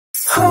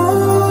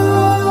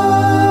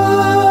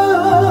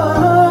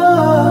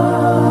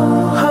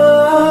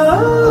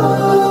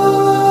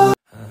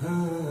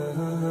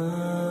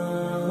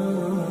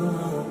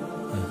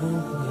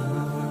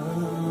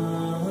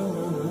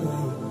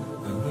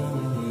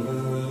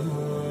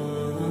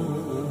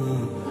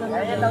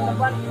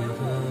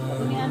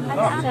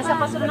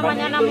Siapa suruh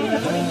namanya namanya?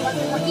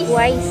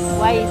 Wise.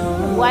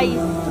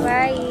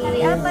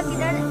 Cari apa?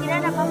 Tidak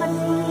ada apa-apa di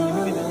sini.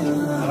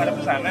 Ada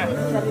pesanan.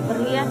 Cari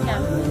berlian ya.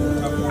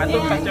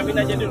 Antum kancapin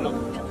aja dulu.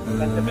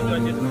 Kancapin dulu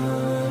aja dulu.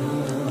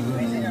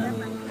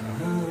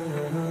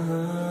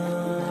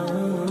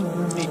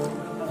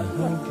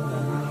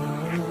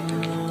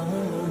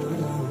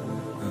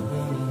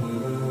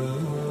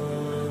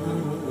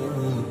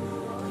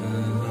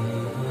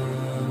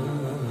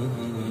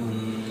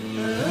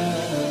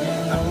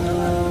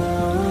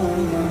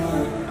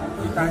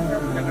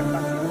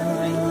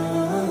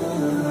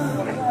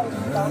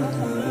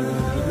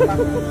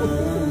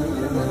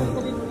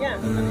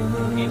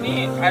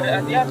 Ini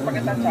ada dia harus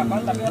pakai tancapan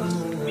tapi harus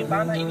di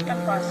tanah, ini kan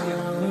pasir.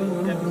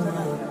 Tidak bisa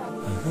nangkap.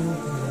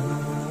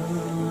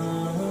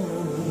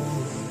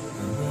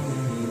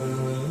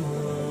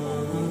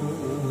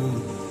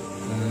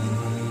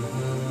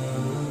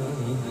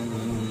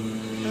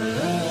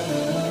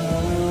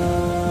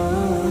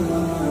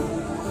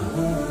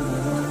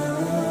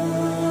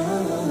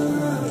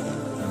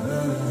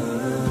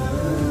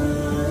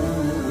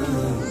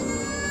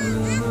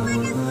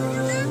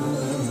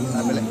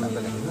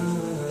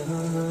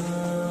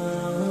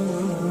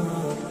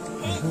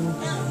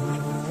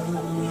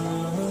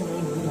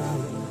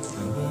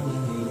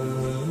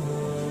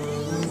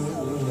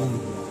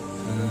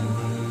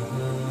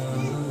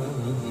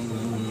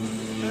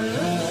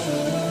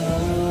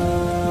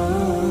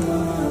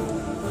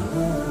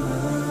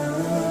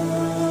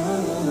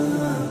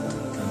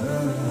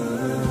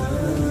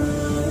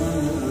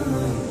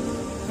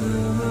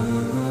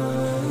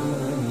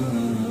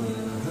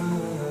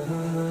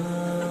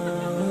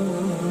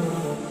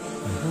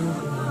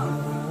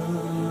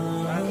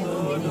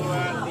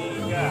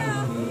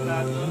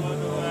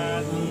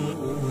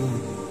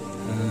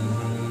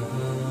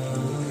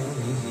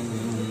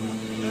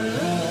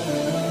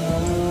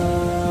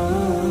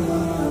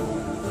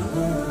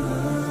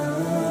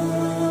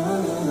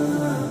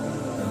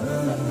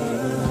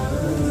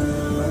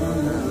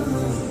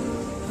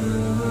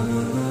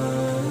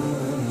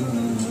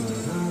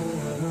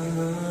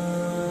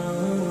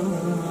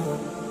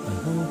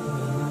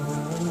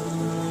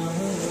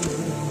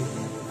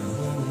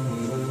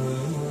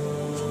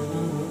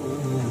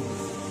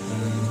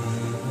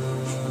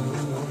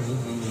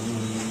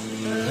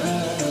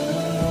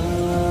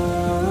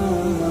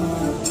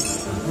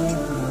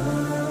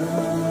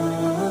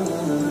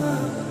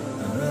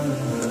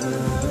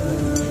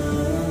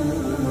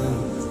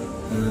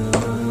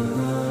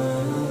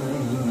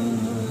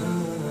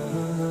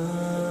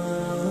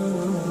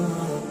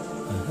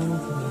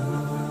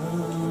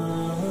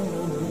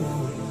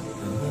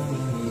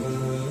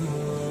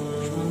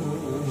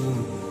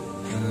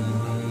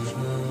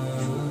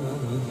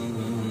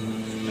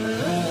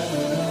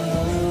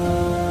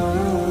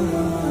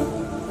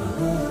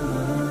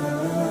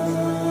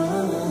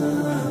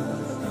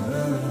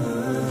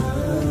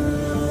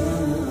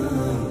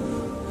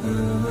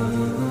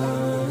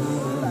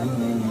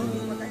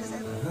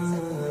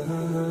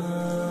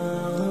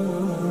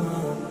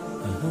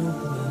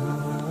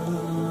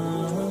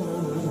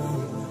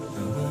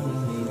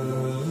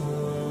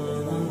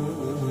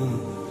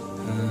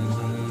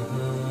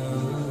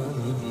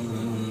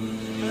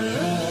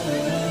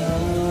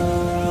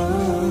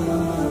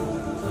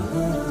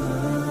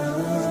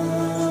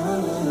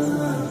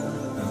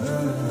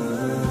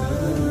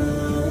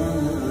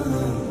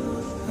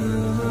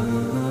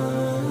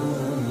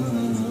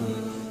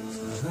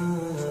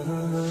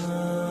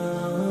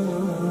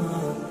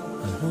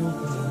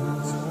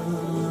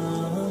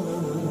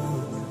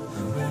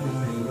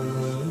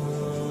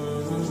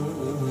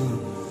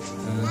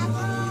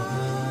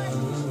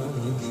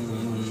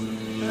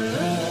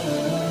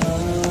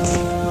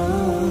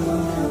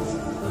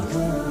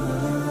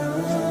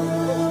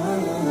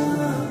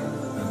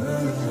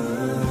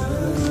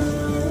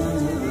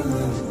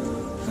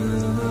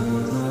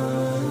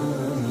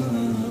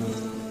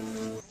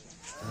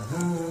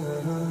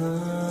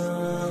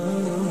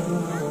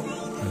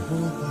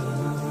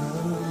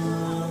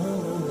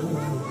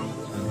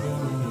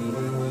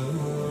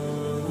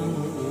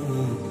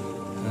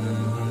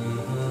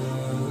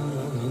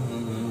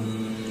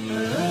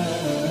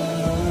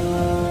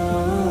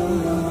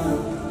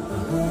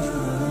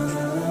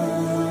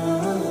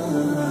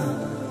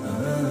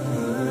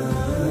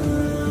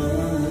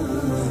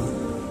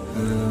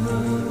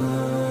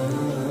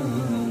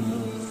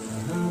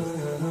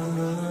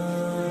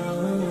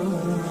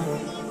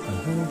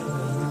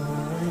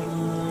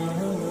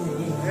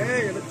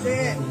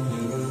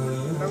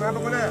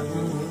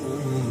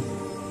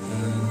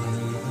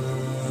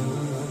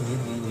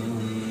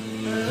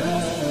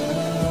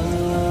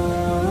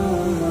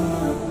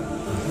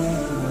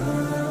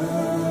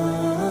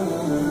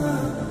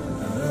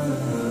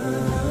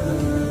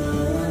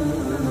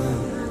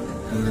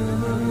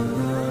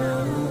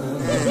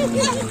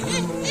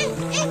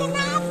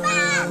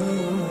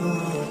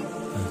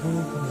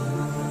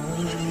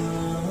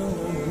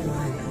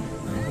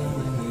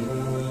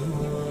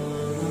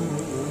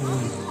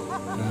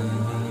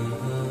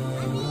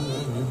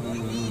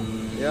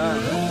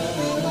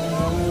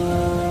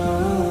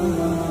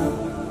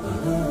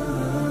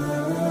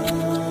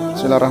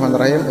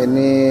 Bismillahirrahmanirrahim.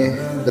 Ini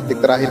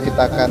detik terakhir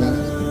kita akan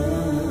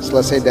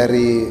selesai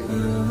dari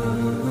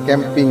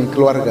camping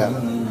keluarga.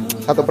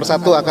 Satu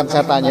persatu akan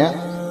saya tanya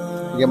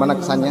bagaimana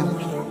kesannya.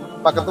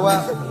 Pak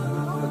Ketua,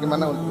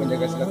 bagaimana untuk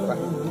menjaga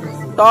silaturahim?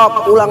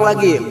 Top, ulang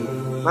lagi.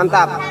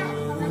 Mantap.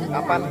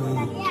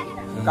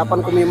 Kapan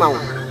kami mau?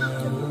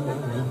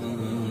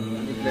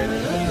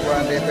 Ketua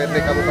Dprd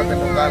Kabupaten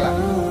Donggala.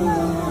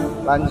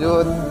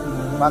 Lanjut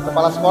Pak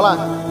Kepala Sekolah.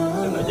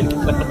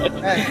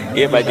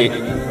 Iya Pak Ji.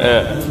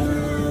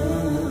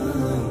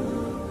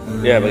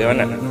 Ya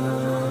bagaimana?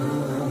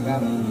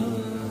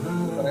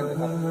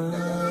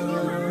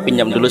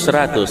 Pinjam dulu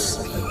 100.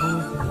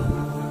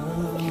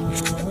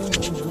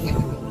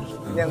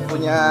 Ini yang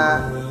punya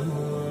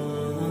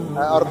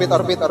orbit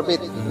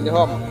di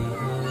home.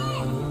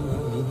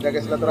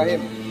 Jaga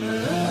silaturahim.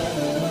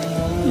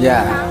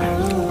 Ya,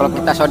 kalau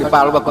kita di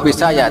Palu baku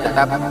bisa ya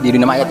tetap di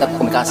dunia maya tetap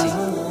komunikasi.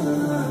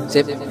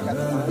 Sip.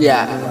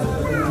 Ya.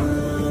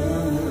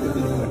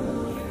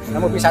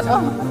 Kamu bisa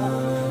toh?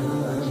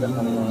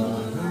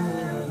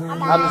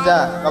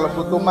 Hamzah, kalau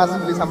butuh mas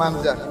beli sama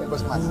Hamzah, ini bos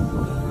mas.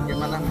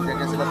 Bagaimana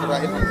menjaga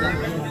silaturahim Hamzah?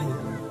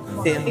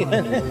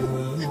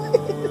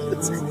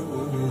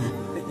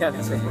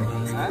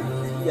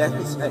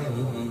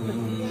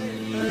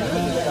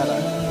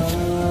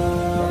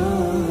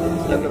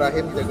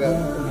 Silaturahim, jaga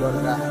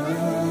keluarga.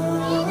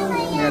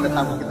 Ini ada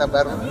tamu kita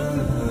baru.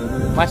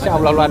 Masya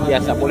Allah luar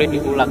biasa, boleh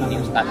diulang nih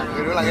Ustaz.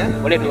 Diulang ya?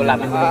 Boleh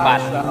diulang di depan.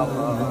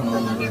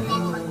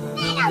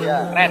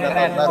 Ya,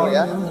 Keren. baru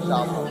ya,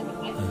 Insya Allah.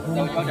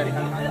 Jauh-jauh dari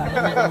sana.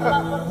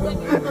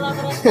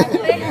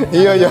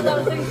 Iya.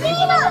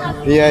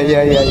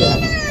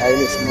 Nah,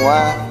 ini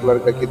semua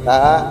keluarga kita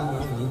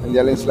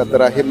menjalin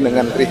silaturahim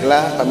dengan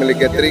Rihla Family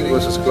Gathering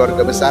khusus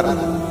keluarga besar.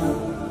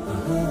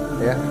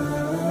 Ya.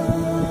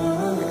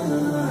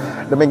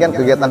 Demikian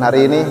kegiatan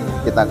hari ini,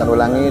 kita akan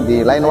ulangi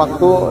di lain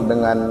waktu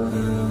dengan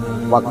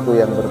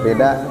waktu yang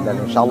berbeda dan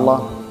insya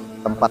Allah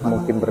tempat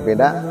mungkin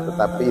berbeda,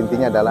 tetapi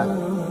intinya adalah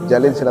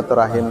jalin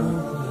silaturahim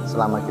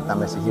selama kita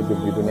masih hidup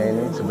di dunia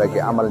ini sebagai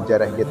amal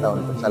jarah kita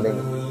untuk saling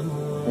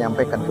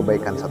menyampaikan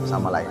kebaikan satu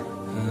sama lain.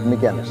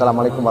 Demikian.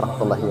 Assalamualaikum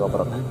warahmatullahi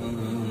wabarakatuh.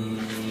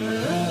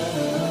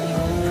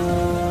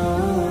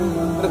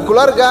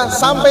 Berkeluarga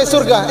sampai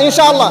surga,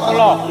 insya Allah.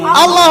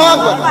 Allahu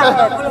Akbar.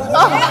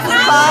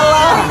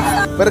 Salah.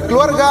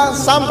 Berkeluarga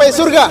sampai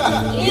surga,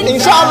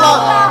 insya Allah.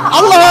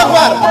 Allahu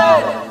Akbar.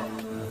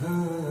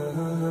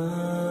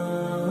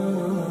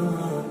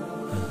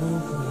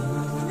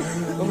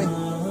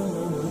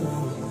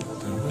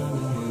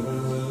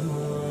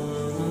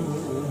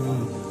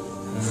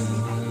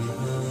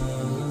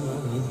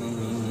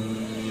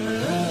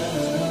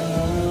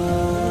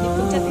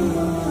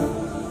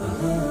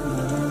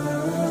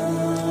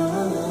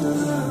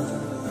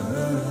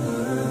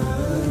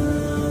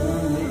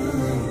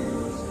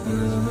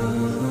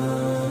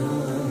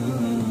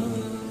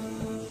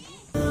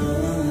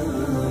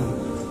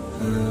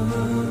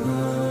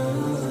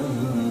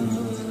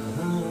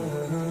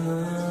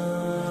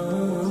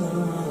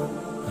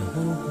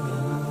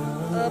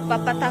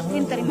 Papa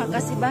Takwin, terima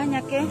kasih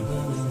banyak ya.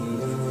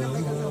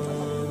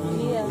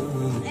 Iya.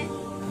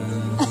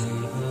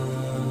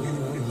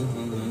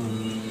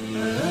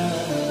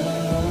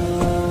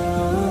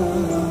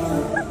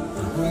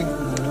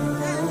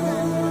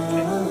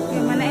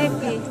 Gimana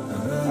Epi?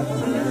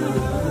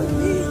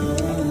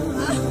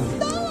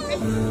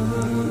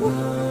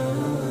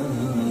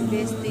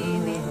 Besti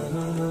ini.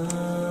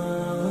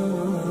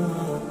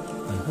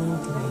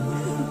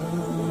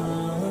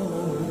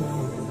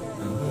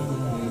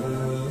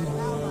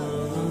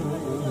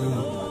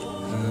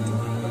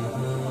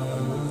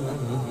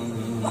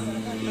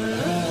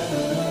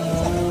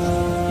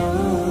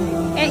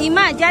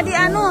 Ima jadi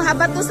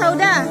Habatus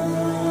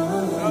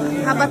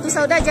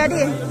Sauda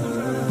jadi.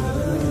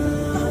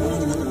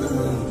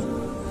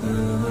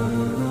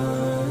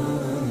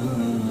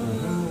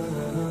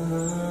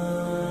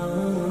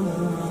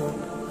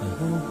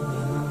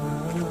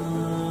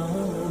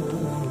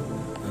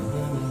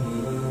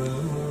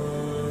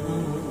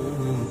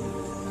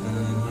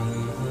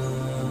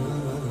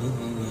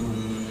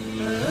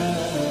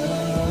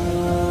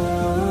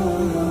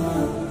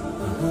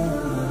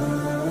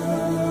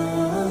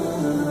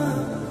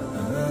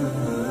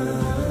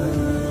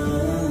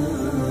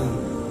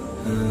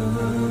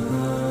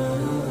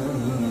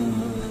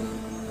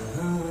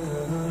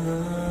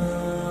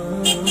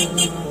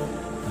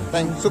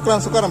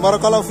 Syukran,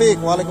 barakallahu fiik.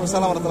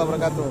 Waalaikumsalam warahmatullahi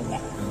wabarakatuh.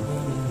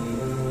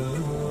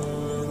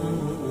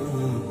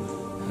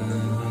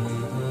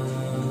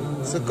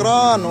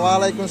 Syukran,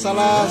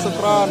 waalaikumsalam,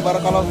 syukran,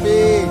 barakallahu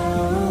fiik.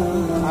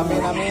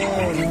 Amin.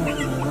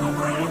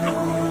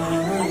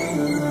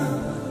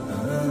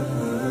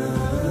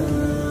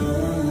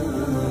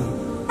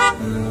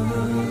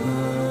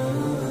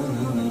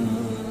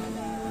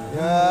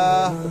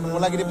 Ya, ketemu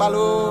lagi di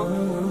Palu.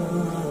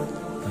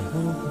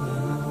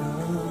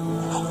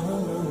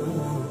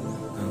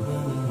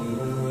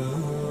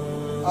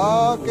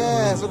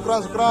 Oke,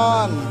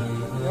 syukran.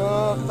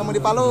 Yuk, ketemu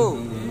di Palu.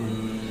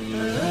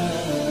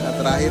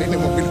 terakhir ini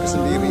mobilku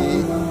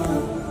sendiri.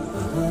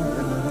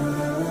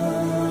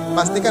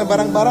 Pastikan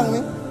barang-barang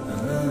nih